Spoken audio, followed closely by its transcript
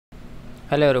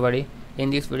Hello everybody, in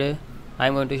this video I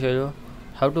am going to show you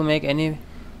how to make any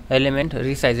element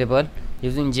resizable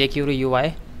using Jquery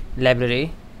UI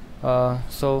library.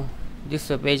 So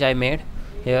this page I made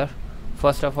here.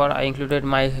 First of all, I included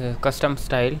my custom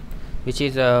style, which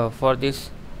is for this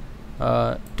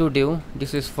two div.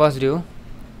 This is first div,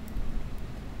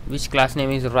 which class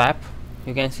name is wrap.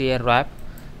 You can see here wrap,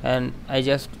 and I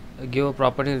just give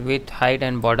properties with height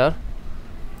and border.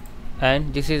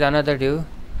 And this is another div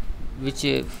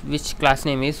which class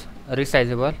name is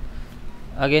resizable,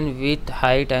 again with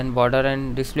height and border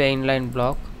and display inline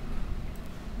block.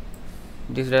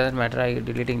 This doesn't matter, I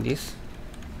deleting this.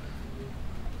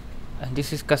 And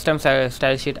this is custom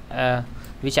style sheet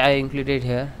which I included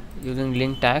here using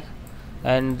link tag.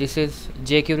 And this is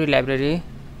Jquery library,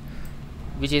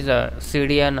 which is a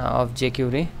CDN of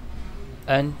Jquery.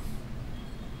 And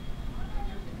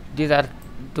these are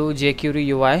two Jquery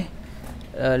UI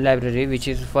library, which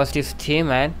is first is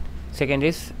theme and second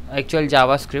is actual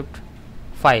JavaScript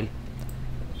file.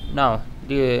 Now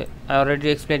I already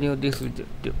explained you this.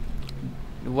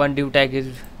 One div tag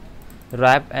is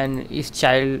wrap and each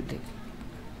child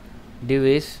div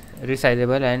is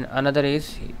resizable, and another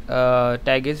is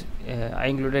tag is I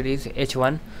included is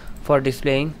h1 for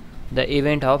displaying the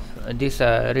event of this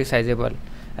resizable.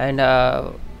 And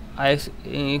I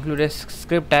included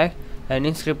script tag, and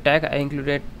in script tag I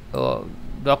included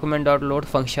document.load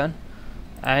function,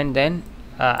 and then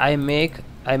I made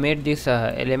this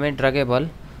element draggable,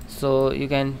 so you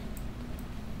can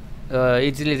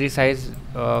easily resize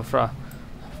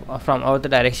from other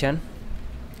direction.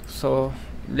 So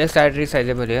let's add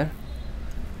resizable here.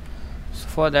 So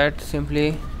for that,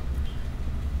 simply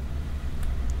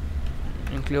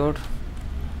include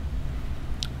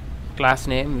class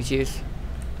name, which is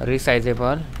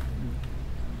resizable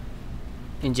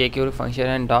in Jquery function,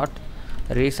 and dot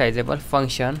resizable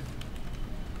function.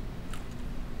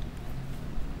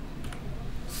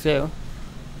 Save.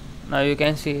 Now you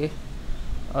can see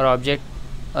our object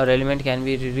or element can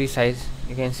be resized.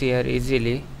 You can see here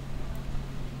easily.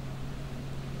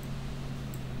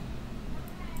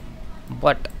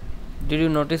 But did you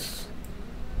notice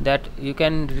that you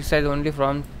can resize only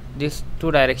from this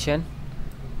two direction?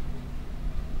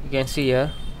 You can see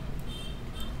here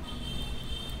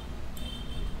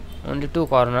only two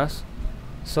corners,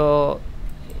 so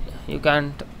you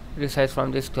can't resize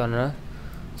from this corner.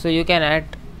 So you can add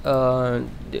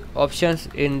the options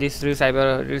in this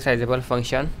resizable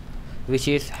function, which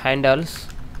is handles.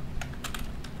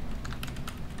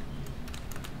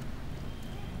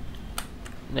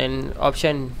 Then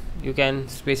option you can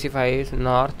specify is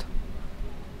north,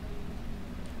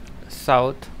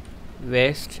 south,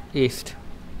 west, east.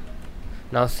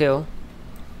 Now save,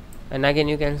 and again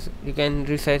you can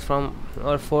resize from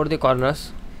or for the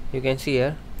corners. You can see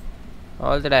here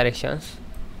all the directions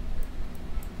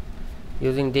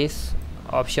using this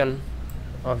option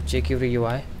of Jquery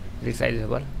UI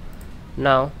resizable.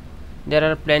 Now there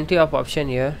are plenty of options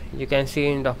here. You can see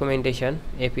in documentation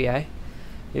API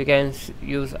you can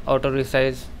use auto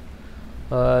resize,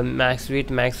 max width,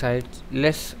 max height.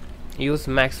 Let's use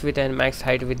max width and max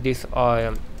height with this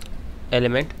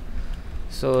element.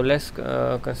 So let's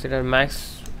consider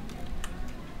max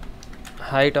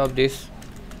height of this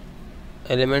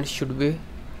element should be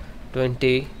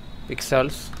 20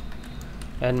 pixels,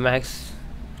 and max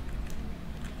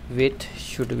width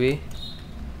should be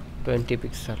 20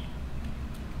 pixel.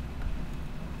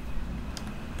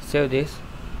 Save this.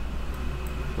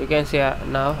 You can see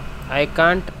now I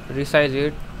can't resize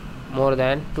it more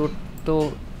than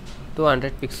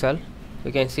 200 pixel.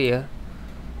 You can see here.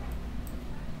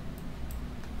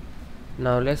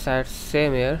 Now let's add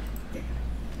same here,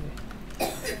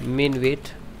 min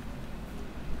width,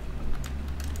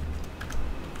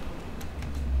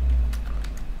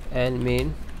 and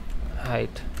min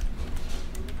height.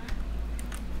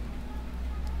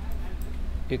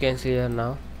 You can see here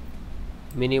now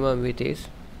minimum width is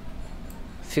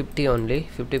 50 only,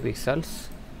 50 pixels.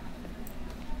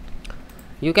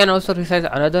 You can also resize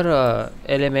another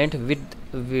element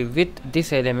with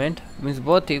this element, means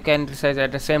both you can resize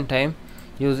at the same time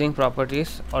using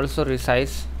properties also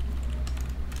resize,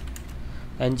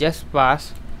 and just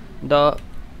pass the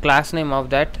class name of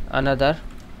that another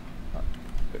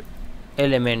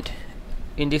element.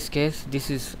 In this case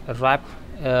this is wrap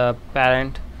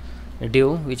parent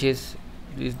div, which is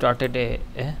dotted a.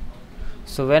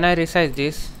 So when I resize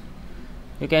this,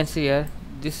 you can see here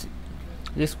this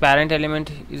parent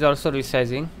element is also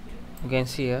resizing. You can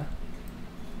see here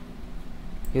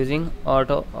using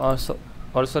auto also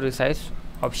resize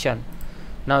option.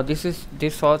 Now this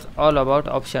was all about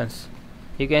options.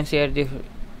 You can see here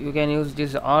you can use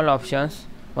these all options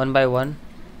one by one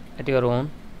at your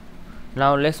own.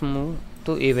 Now let's move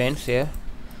to events here.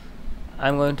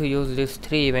 I'm going to use these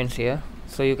 3 events here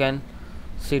so you can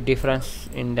see difference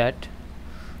in that.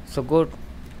 So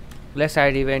let's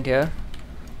add event here.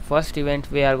 First event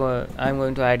I'm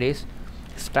going to add is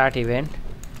start event.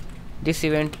 This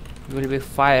event will be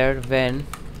fired when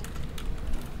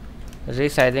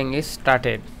resizing is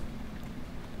started.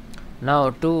 Now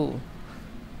to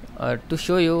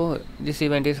show you this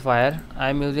event is fired, I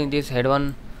am using this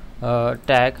head1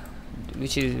 tag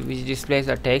which displays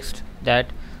a text that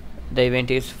the event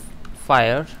is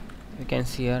fired. You can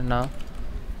see here. Now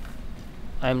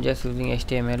I am just using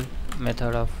HTML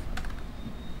method of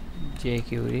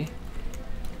Jquery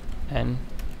and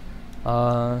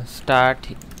start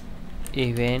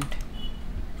event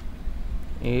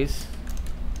is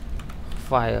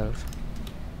fired,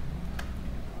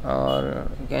 or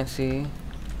you can see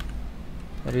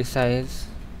resize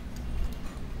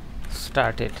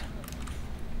started.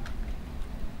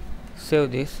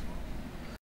 Save this.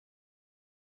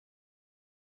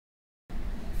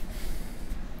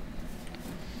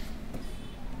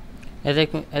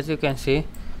 As you can see,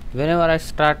 whenever I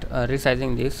start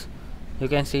resizing this, you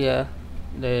can see here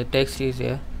the text is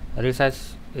here,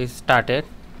 resize is started.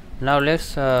 Now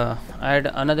let's add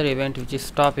another event which is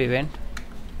stop event.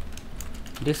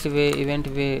 This event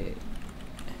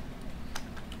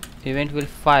will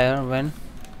fire when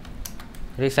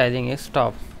resizing is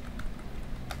stopped.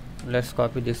 Let's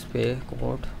copy this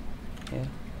code here.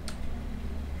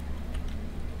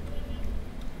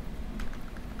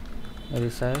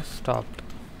 Resize stopped.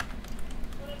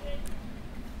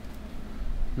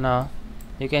 Now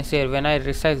you can see when I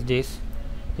resize this,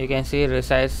 you can see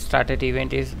resize started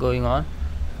event is going on,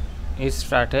 is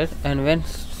started, and when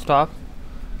stop,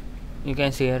 you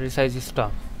can see resize is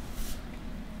stopped.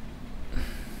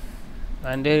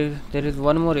 And there is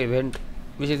one more event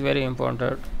which is very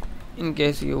important. In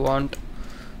case you want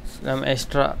some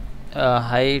extra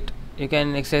height, you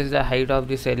can access the height of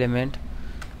this element,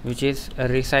 which is a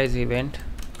resize event.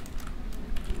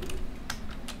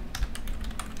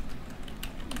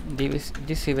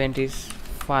 This event is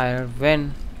fired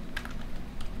when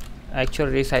actual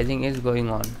resizing is going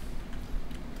on.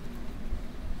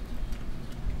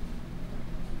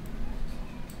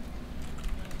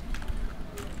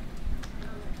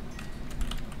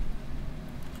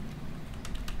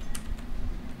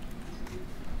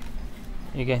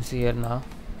 You can see here now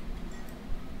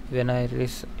when I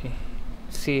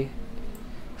see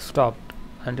stopped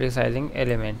and resizing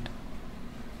element.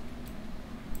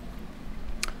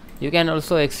 You can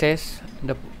also access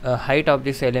the height of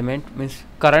this element, means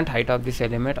current height of this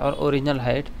element or original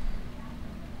height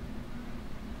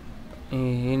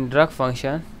in drag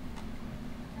function.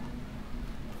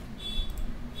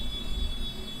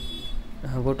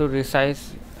 Go to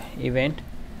resize event,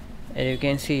 and you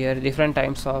can see here different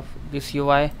types of this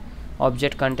UI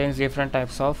object contains different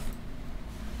types of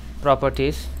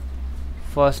properties.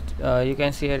 First, you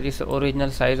can see here this original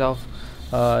size of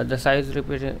the size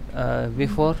repeated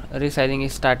before resizing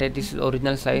is started. This is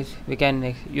original size. You can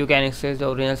access the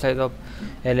original size of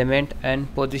element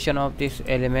and position of this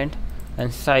element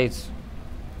and size.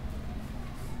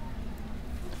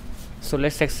 So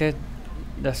let's access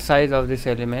the size of this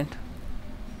element,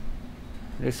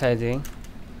 resizing,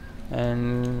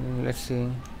 and let's see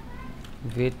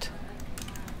width,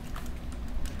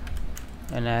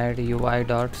 and add UI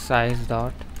dot size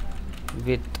dot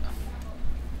width.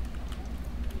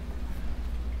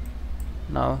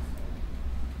 Now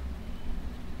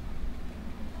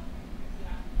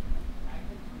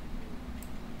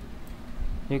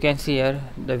you can see here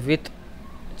the width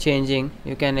changing.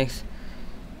 You can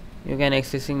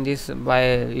accessing this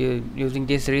by using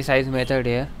this resize method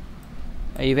here,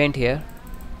 event here.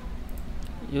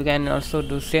 You can also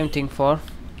do same thing for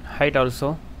height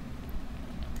also.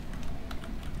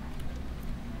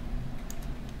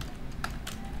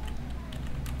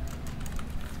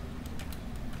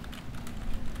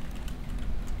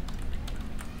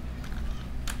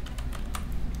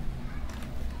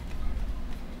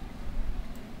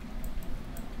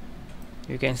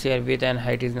 You can see our width and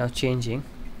height is now changing.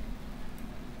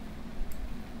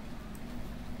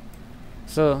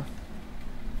 So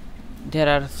there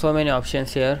are so many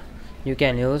options here you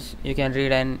can use. You can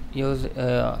read and use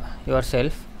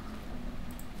yourself,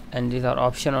 and these are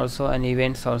option also and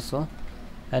events also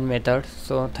and methods.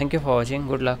 So thank you for watching.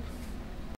 Good luck.